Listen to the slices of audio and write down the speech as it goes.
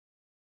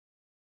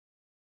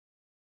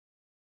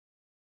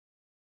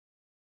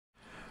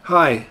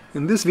Hi,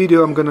 in this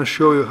video I'm gonna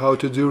show you how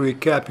to do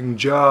recapping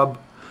job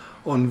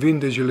on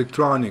vintage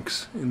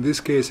electronics. In this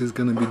case it's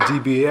gonna be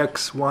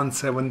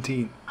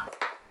DBX117.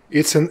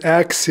 It's an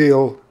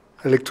axial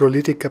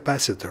electrolytic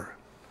capacitor.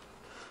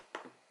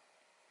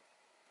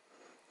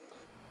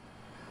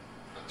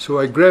 So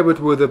I grab it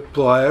with the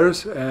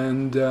pliers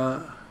and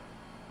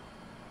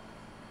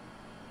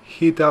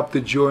heat up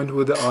the joint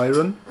with the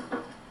iron,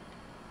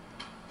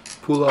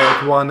 pull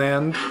out one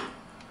end.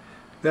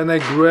 Then I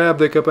grab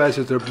the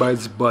capacitor by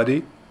its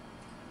body.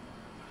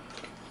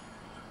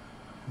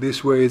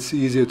 This way it's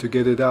easier to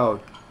get it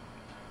out.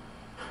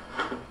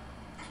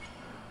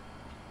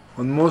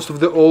 On most of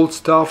the old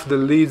stuff the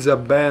leads are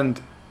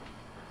bent,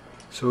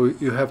 so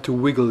you have to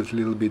wiggle it a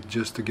little bit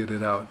just to get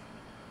it out.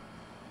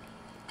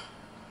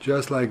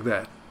 Just like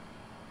that.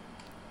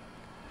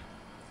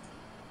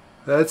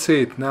 That's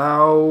it.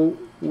 Now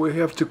we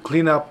have to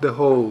clean up the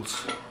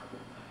holes.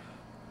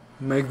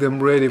 Make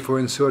them ready for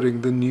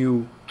inserting the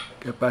new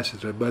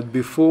capacitor, but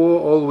before,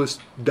 always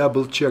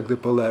double check the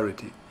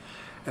polarity.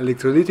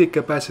 Electrolytic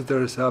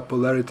capacitors are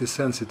polarity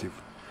sensitive,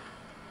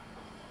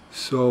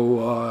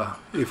 so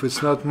if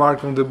it's not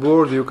marked on the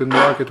board, you can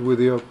mark it with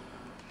your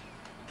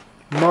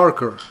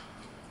marker.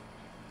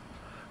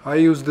 I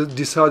use the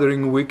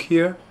desoldering wick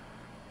here,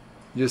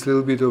 just a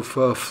little bit of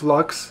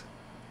flux,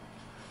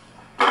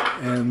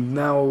 and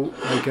now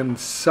I can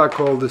suck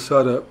all the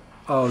solder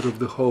out of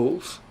the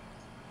holes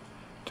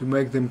to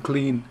make them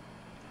clean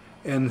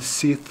and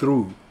see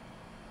through,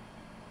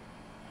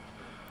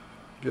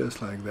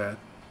 just like that.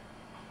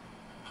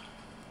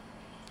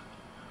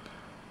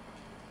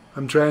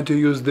 I'm trying to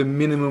use the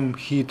minimum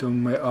heat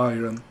on my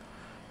iron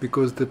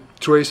because the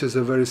traces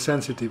are very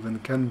sensitive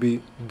and can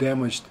be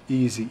damaged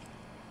easy,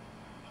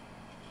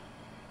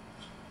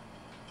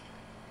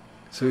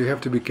 so you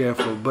have to be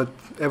careful, but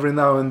every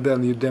now and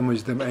then you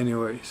damage them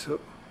anyway,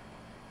 so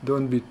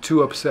don't be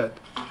too upset.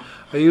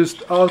 I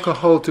used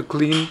alcohol to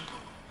clean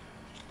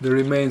the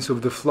remains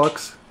of the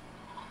flux,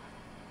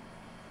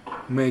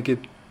 make it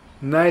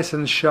nice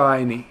and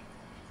shiny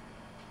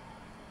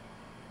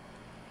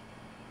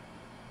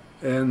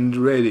and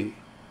ready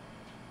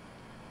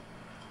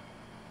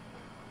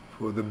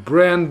for the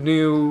brand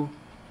new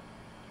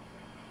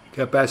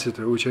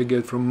capacitor, which I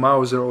get from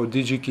Mauser or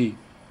DigiKey,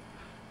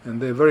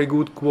 and they're very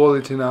good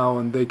quality now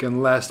and they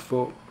can last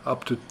for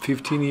up to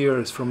 15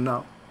 years from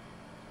now.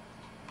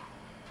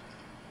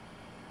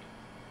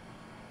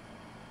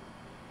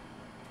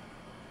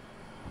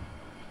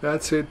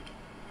 That's it.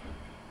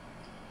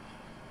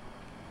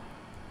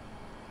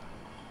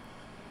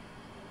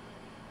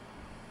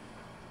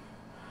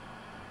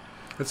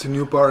 That's a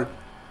new part,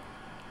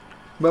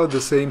 about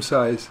the same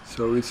size,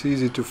 so it's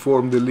easy to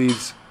form the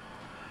leads.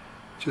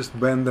 Just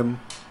bend them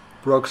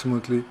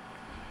approximately,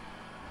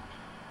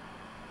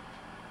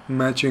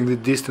 matching the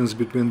distance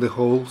between the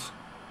holes.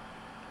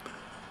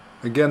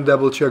 Again,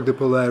 double check the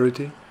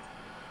polarity.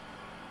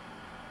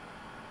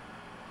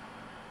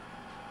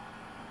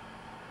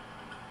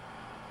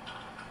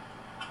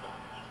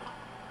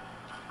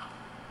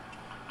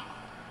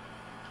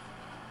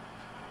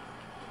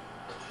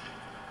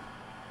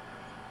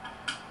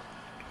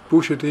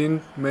 Push it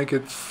in, make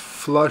it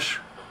flush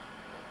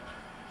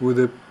with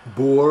the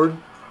board,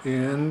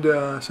 and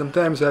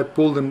sometimes I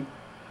pull them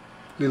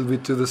a little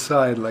bit to the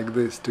side like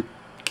this to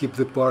keep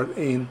the part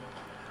in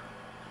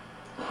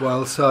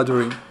while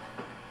soldering,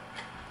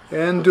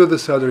 and do the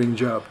soldering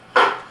job.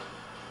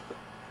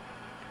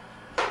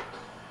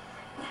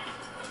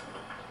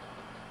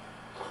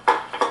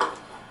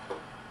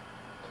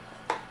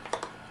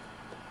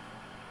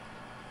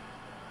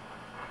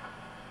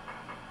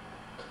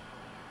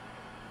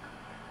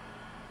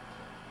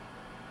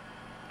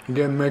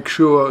 Again, make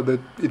sure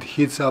that it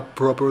heats up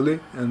properly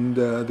and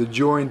the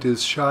joint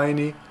is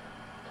shiny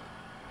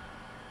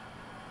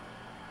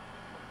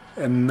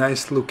and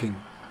nice looking.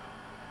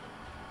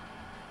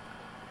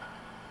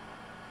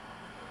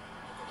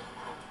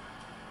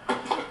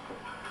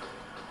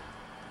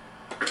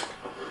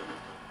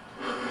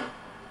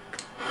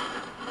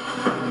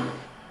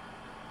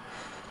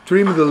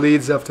 Trim the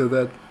leads after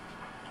that,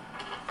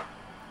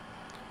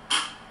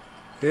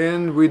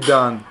 and we're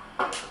done.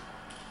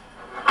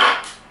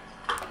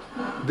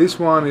 This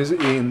one is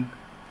in,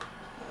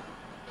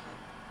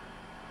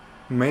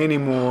 many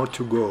more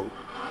to go.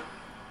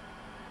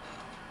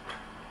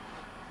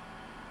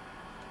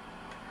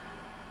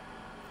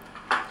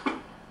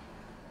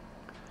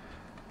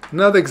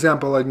 Another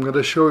example, I'm going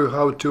to show you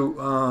how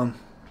to,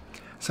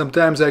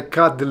 sometimes I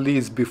cut the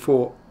leads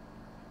before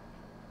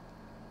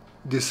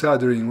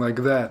desoldering like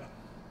that.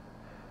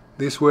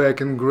 This way I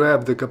can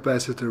grab the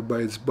capacitor by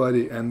its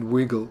body and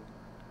wiggle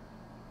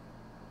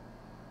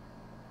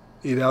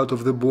it out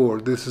of the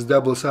board. This is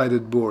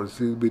double-sided board, a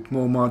little bit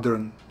more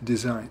modern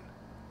design.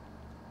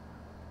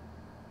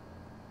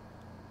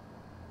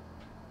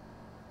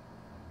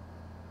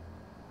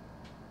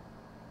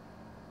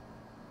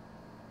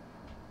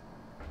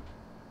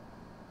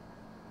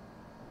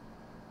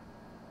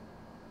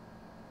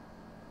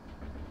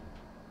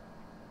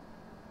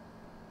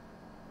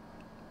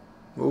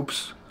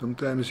 Oops,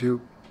 sometimes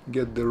you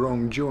get the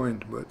wrong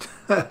joint, but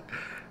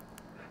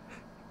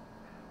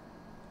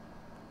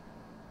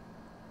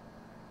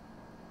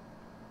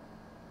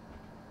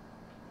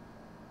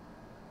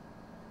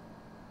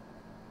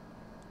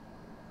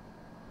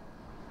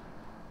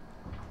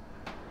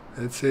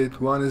that's it,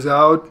 one is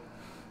out.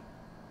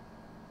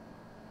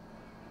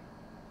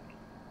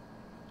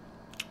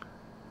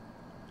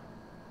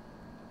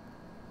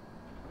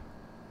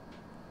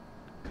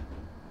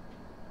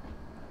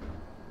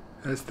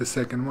 That's the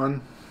second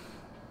one.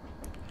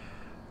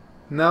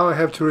 Now I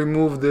have to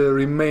remove the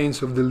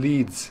remains of the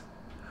leads,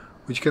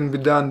 which can be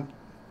done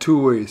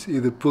two ways,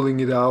 either pulling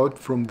it out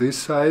from this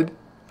side,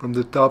 from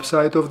the top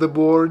side of the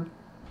board,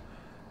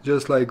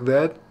 just like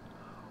that,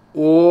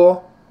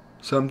 or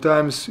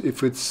sometimes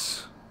if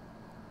it's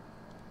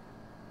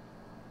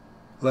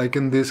like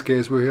in this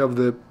case we have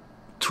the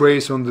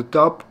trace on the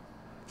top,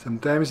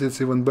 sometimes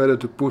it's even better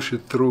to push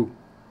it through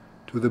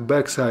to the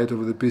back side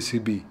of the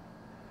PCB.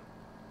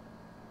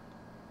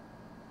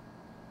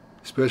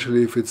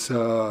 Especially if it's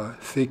a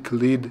thick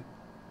lead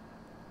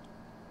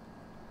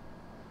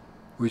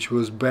which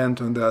was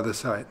bent on the other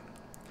side,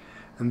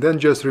 and then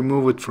just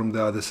remove it from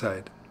the other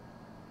side,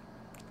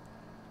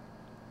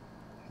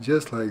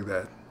 just like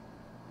that.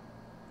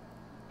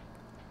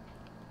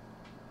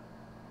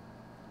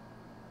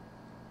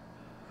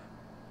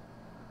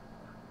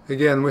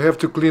 Again, we have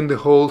to clean the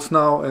holes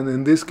now, and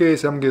in this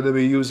case I'm going to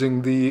be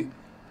using the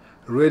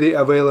ready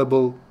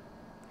available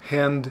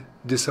hand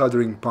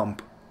desoldering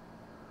pump,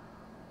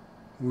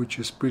 which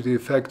is pretty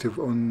effective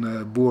on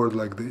a board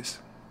like this.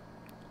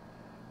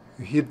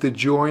 You hit the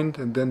joint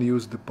and then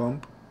use the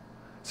pump.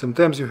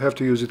 Sometimes you have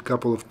to use it a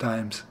couple of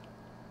times.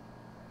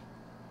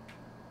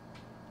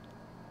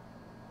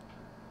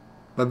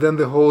 But then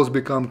the holes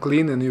become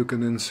clean and you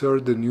can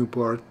insert the new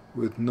part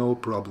with no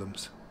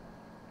problems.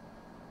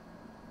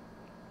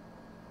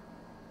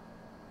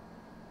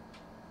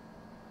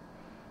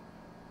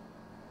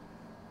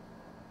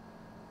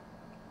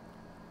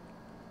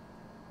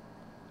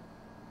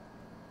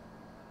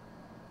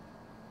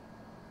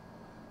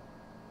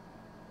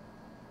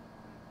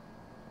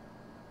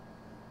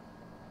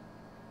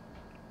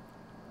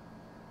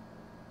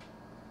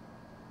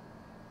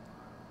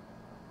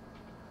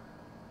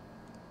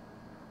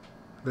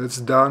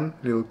 That's done,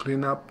 little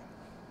cleanup.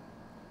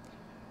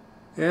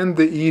 And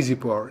the easy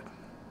part,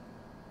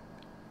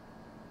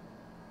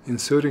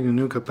 inserting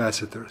new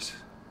capacitors.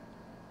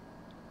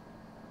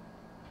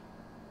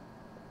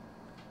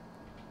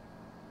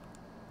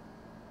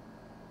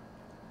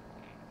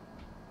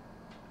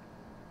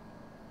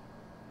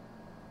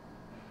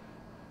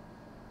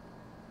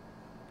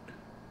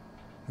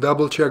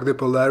 Double check the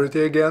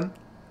polarity again.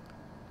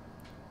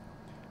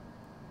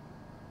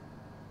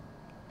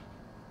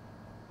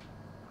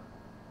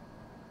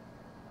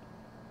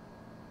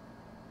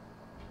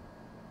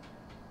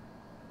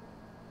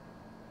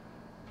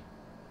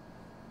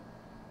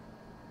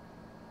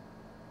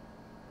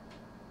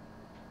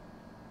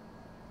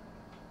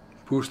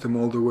 Push them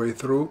all the way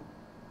through,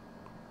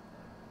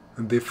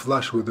 and they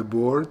flush with the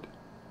board.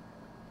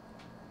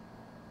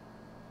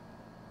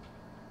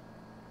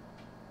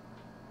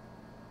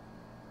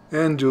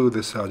 And do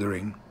the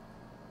soldering.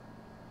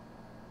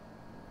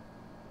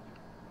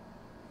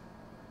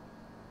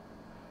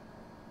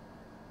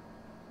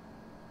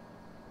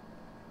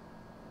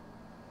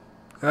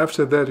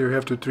 After that you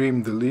have to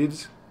trim the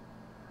leads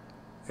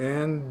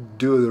and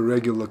do the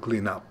regular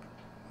cleanup.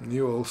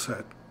 You're all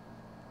set.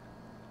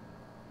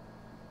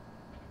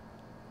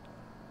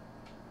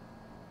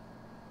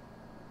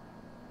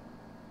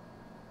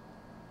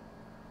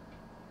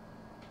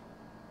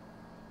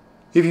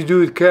 If you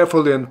do it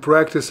carefully and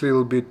practice a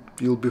little bit,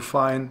 you'll be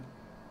fine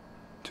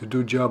to do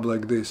a job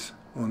like this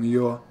on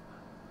your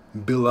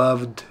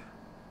beloved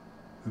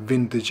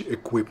vintage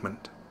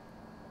equipment.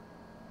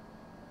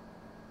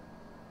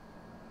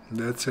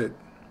 That's it.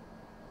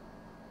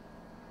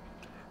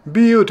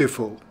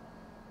 Beautiful.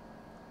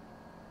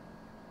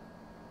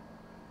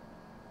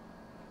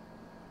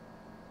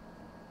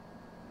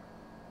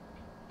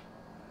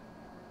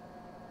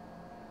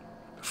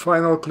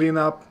 Final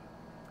cleanup,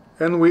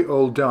 and we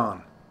all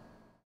done.